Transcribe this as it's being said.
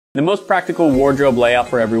The most practical wardrobe layout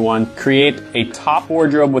for everyone, create a top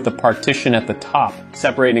wardrobe with a partition at the top,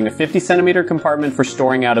 separating a 50-centimeter compartment for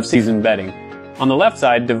storing out-of-season bedding. On the left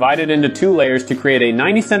side, divide it into 2 layers to create a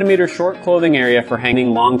 90-centimeter short clothing area for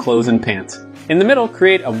hanging long clothes and pants. In the middle,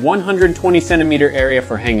 create a 120-centimeter area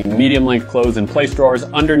for hanging medium-length clothes and place drawers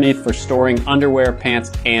underneath for storing underwear,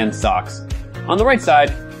 pants, and socks. On the right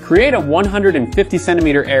side, create a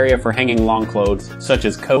 150-centimeter area for hanging long clothes, such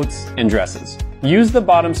as coats and dresses. Use the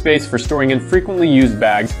bottom space for storing infrequently used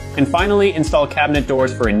bags, and finally install cabinet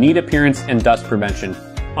doors for a neat appearance and dust prevention.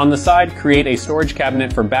 On the side, create a storage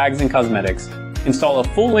cabinet for bags and cosmetics. Install a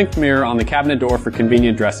full-length mirror on the cabinet door for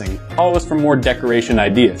convenient dressing. Follow us for more decoration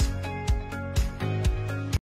ideas.